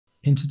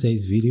In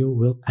today's video,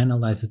 we'll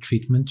analyze the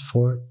treatment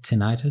for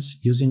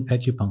tinnitus using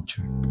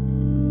acupuncture.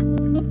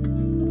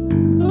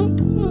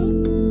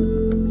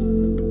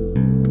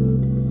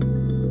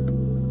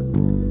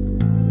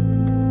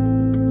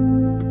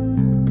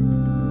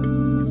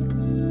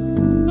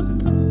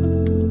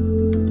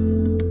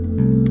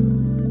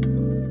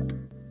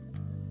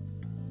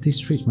 This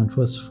treatment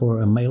was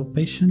for a male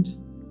patient,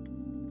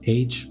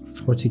 age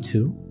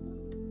 42,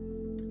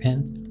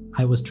 and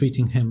I was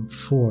treating him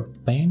for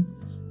pain,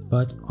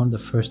 but on the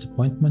first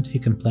appointment he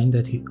complained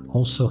that he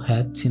also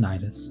had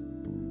tinnitus.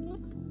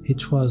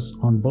 It was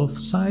on both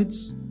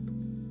sides,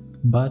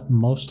 but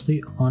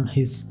mostly on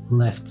his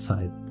left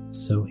side,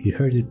 so he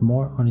heard it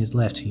more on his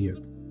left ear.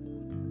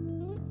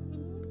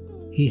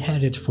 He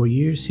had it for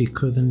years, he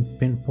couldn't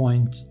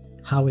pinpoint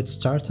how it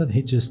started,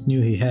 he just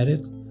knew he had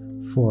it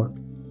for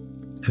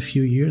a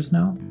few years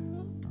now,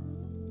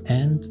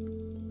 and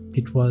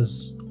it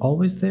was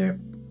always there,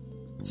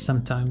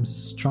 sometimes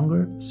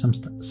stronger,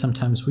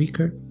 sometimes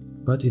weaker,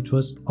 but it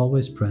was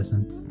always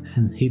present,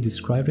 and he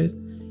described it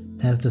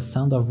as the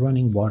sound of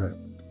running water.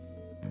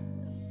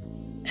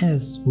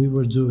 As we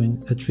were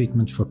doing a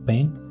treatment for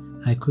pain,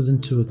 I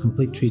couldn't do a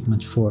complete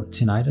treatment for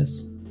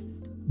tinnitus,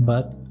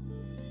 but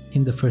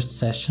in the first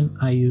session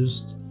I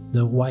used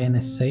the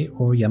YNSA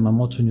or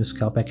Yamamoto New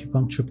Scalp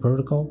Acupuncture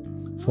protocol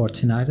for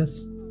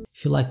tinnitus.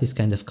 If you like this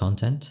kind of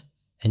content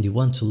and you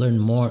want to learn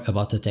more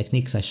about the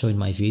techniques I show in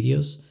my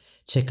videos,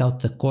 check out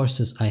the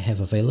courses I have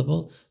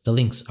available. The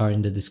links are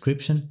in the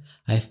description.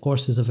 I have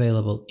courses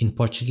available in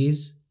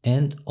Portuguese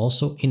and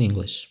also in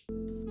English,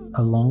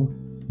 along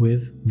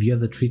with the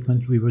other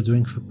treatment we were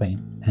doing for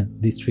pain.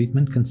 And this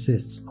treatment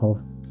consists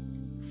of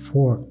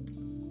 4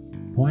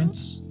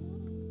 points,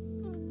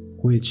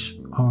 which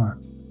are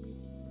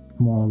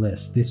more or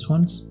less these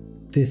ones.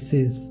 This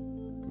is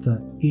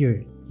the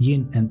ear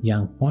yin and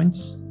yang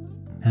points,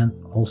 and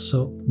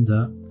also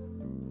the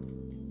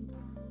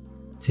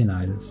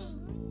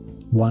tinnitus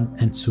 1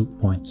 and 2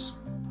 points.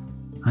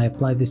 I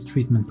applied this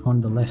treatment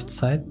on the left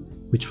side,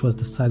 which was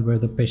the side where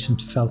the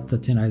patient felt the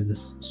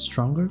tinnitus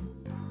stronger,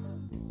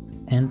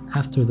 and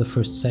after the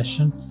first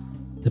session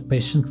the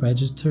patient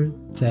registered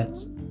that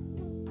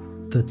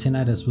the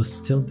tinnitus was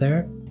still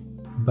there,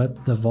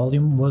 but the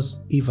volume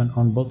was even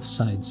on both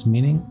sides,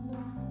 meaning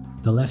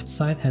the left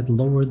side had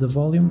lowered the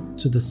volume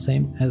to the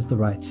same as the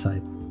right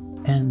side,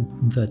 and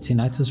the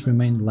tinnitus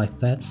remained like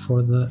that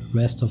for the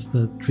rest of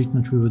the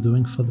treatment we were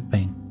doing for the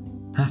pain.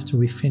 After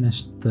we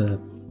finished the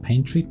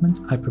pain treatment,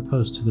 I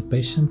proposed to the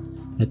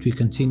patient that we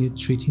continue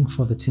treating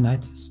for the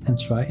tinnitus and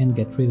try and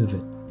get rid of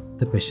it.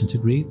 The patient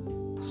agreed,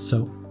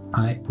 so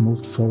I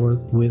moved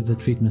forward with the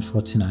treatment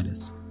for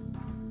tinnitus.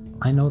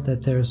 I know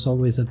that there is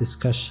always a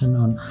discussion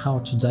on how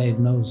to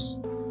diagnose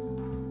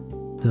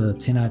the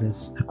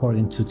tinnitus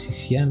according to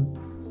TCM.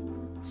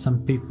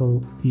 Some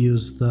people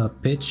use the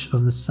pitch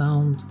of the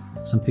sound,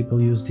 some people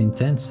use the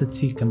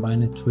intensity,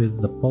 combine it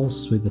with the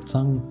pulse, with the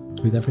tongue,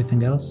 with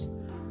everything else.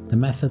 The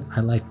method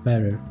I like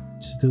better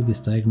to do this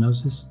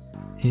diagnosis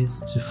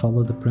is to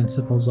follow the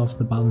principles of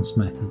the balance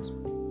method.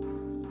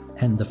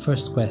 And the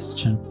first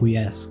question we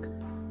ask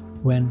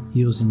when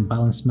using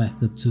balance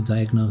method to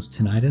diagnose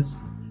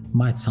tinnitus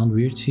might sound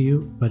weird to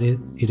you, but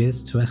it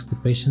is to ask the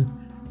patient,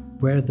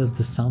 where does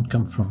the sound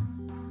come from?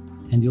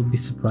 And you'll be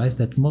surprised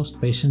that most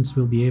patients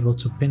will be able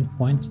to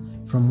pinpoint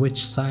from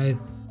which side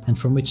and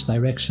from which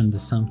direction the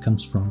sound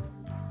comes from.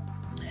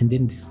 And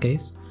in this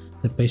case,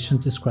 the patient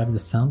described the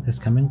sound as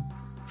coming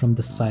from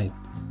the side,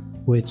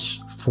 which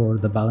for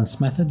the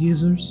balance method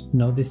users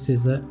know this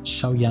is a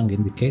Shaoyang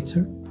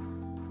indicator,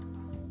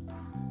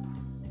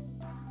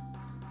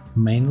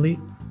 mainly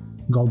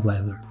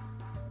gallbladder.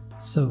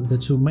 So the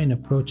 2 main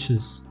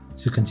approaches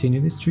to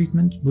continue this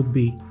treatment would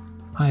be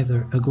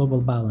either a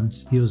global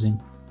balance using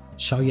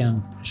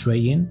Shaoyang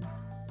Zhuiyin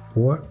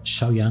or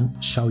Shaoyang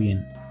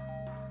Shaoyin.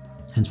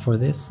 And for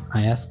this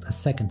I asked a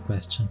second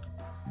question,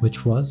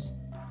 which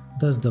was,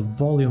 does the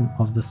volume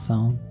of the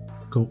sound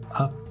go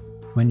up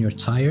when you're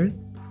tired?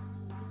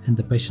 And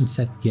the patient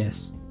said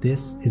yes,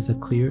 this is a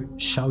clear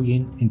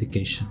Shaoyin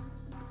indication.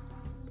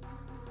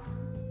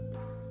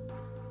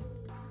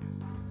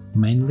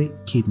 Mainly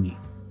kidney.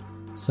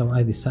 So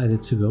I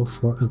decided to go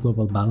for a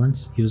global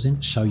balance using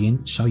Shaoyin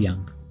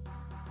Shaoyang.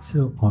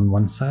 So on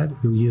one side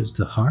we'll use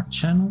the heart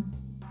channel,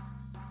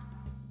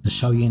 the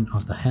Shaoyin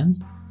of the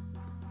hand,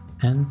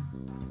 and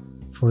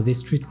for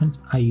this treatment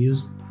I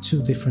used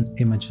 2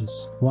 different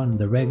images. One,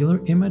 the regular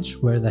image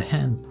where the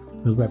hand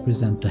will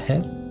represent the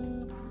head,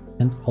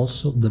 and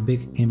also the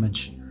big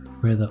image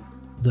where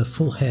the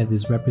full head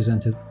is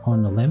represented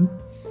on a limb,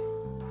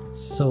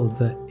 so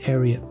the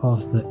area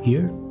of the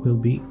ear will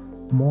be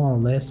more or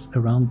less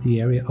around the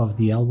area of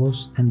the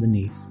elbows and the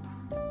knees.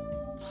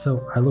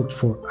 So I looked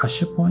for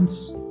Asha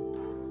points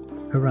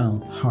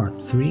around heart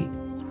 3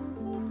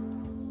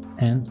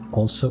 and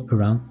also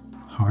around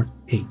heart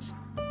 8.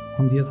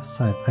 On the other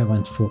side I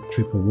went for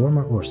triple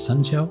warmer or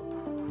Sanjiao,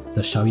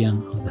 the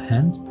Shaoyang of the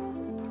hand,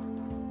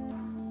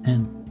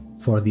 and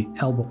for the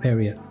elbow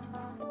area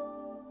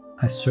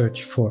I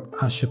searched for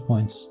Asha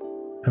points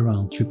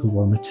around triple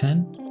warmer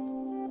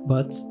 10,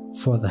 but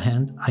for the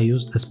hand I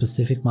used a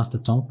specific Master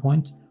Tung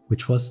point,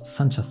 which was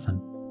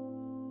Sanchasan.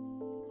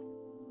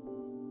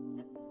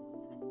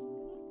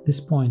 This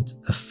point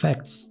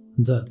affects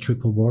the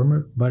triple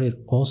warmer, but it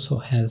also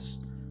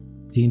has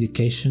the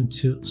indication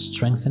to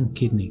strengthen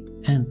kidney,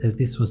 and as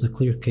this was a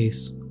clear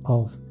case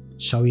of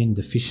Shaoyin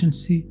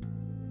deficiency,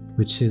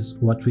 which is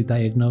what we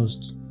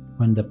diagnosed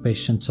when the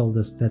patient told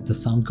us that the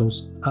sound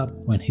goes up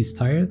when he's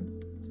tired,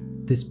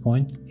 this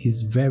point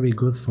is very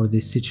good for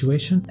this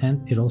situation,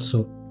 and it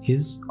also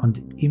is on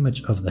the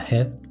image of the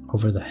head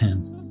over the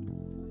hand.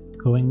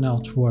 Going now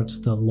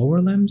towards the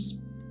lower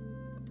limbs,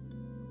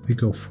 we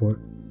go for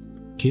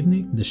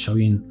kidney, the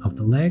Shaoyin of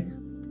the leg,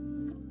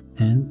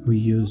 and we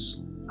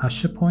use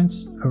Asha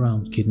points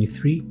around kidney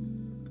 3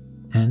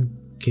 and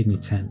kidney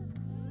 10.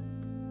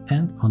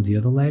 And on the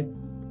other leg,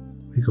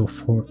 we go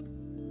for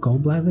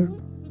gallbladder,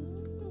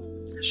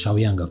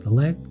 Shaoyang of the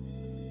leg,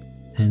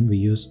 and we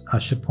use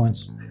Asha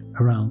points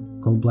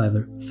around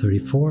gallbladder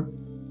 34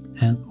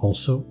 and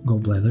also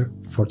gallbladder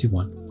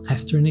 41.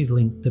 After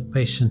needling, the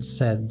patient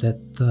said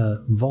that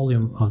the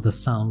volume of the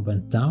sound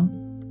went down,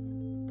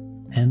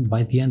 and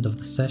by the end of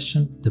the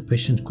session, the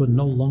patient could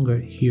no longer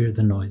hear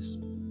the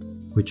noise,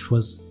 which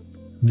was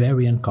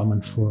very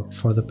uncommon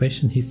for the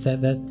patient. He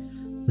said that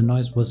the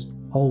noise was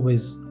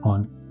always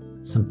on,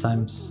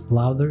 sometimes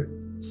louder,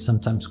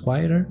 sometimes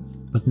quieter,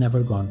 but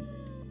never gone.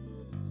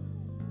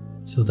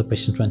 So the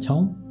patient went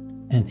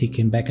home and he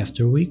came back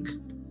after a week,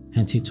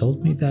 and he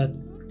told me that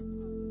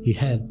he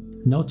had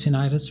no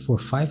tinnitus for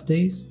 5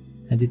 days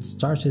and it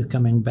started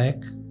coming back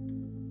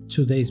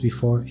 2 days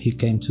before he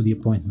came to the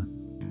appointment.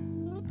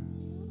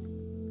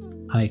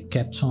 I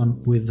kept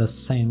on with the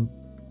same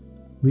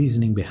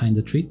reasoning behind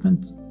the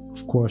treatment.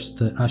 Of course,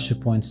 the Asha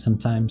points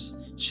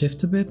sometimes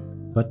shift a bit,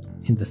 but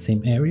in the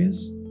same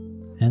areas,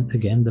 and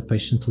again the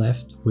patient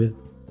left with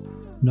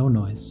no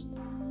noise.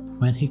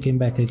 When he came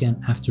back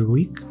again after a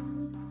week,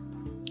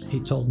 he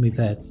told me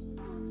that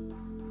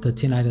the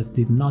tinnitus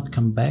did not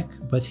come back,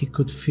 but he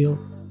could feel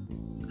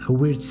a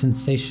weird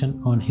sensation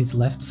on his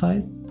left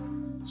side.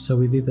 So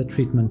we did the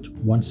treatment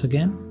once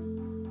again,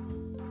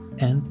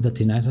 and the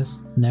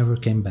tinnitus never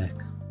came back.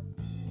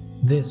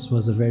 This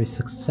was a very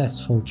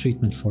successful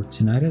treatment for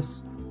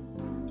tinnitus,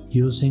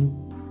 using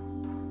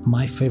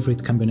my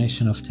favorite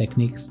combination of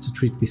techniques to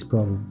treat this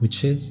problem,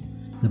 which is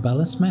the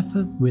balance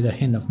method with a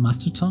hint of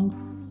Master Tung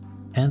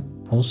and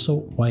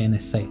also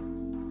YNSA.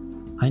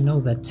 I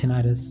know that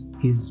tinnitus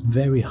is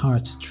very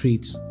hard to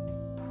treat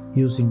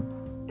using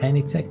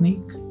any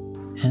technique,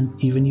 and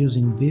even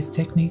using these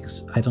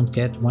techniques I don't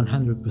get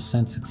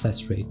 100%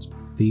 success rate.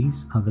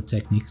 These are the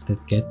techniques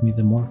that get me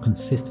the more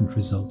consistent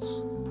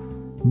results.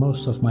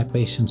 Most of my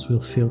patients will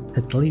feel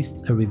at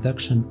least a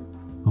reduction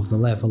of the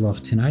level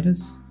of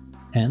tinnitus,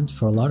 and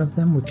for a lot of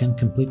them we can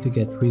completely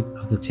get rid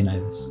of the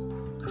tinnitus.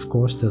 Of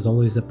course, there's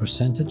always a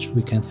percentage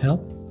we can't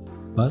help,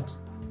 but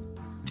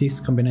this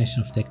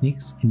combination of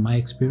techniques, in my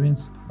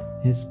experience,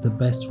 is the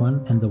best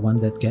one and the one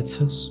that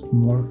gets us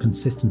more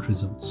consistent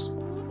results.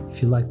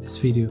 If you liked this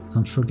video,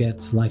 don't forget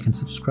to like and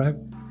subscribe,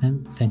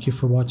 and thank you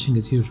for watching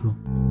as usual.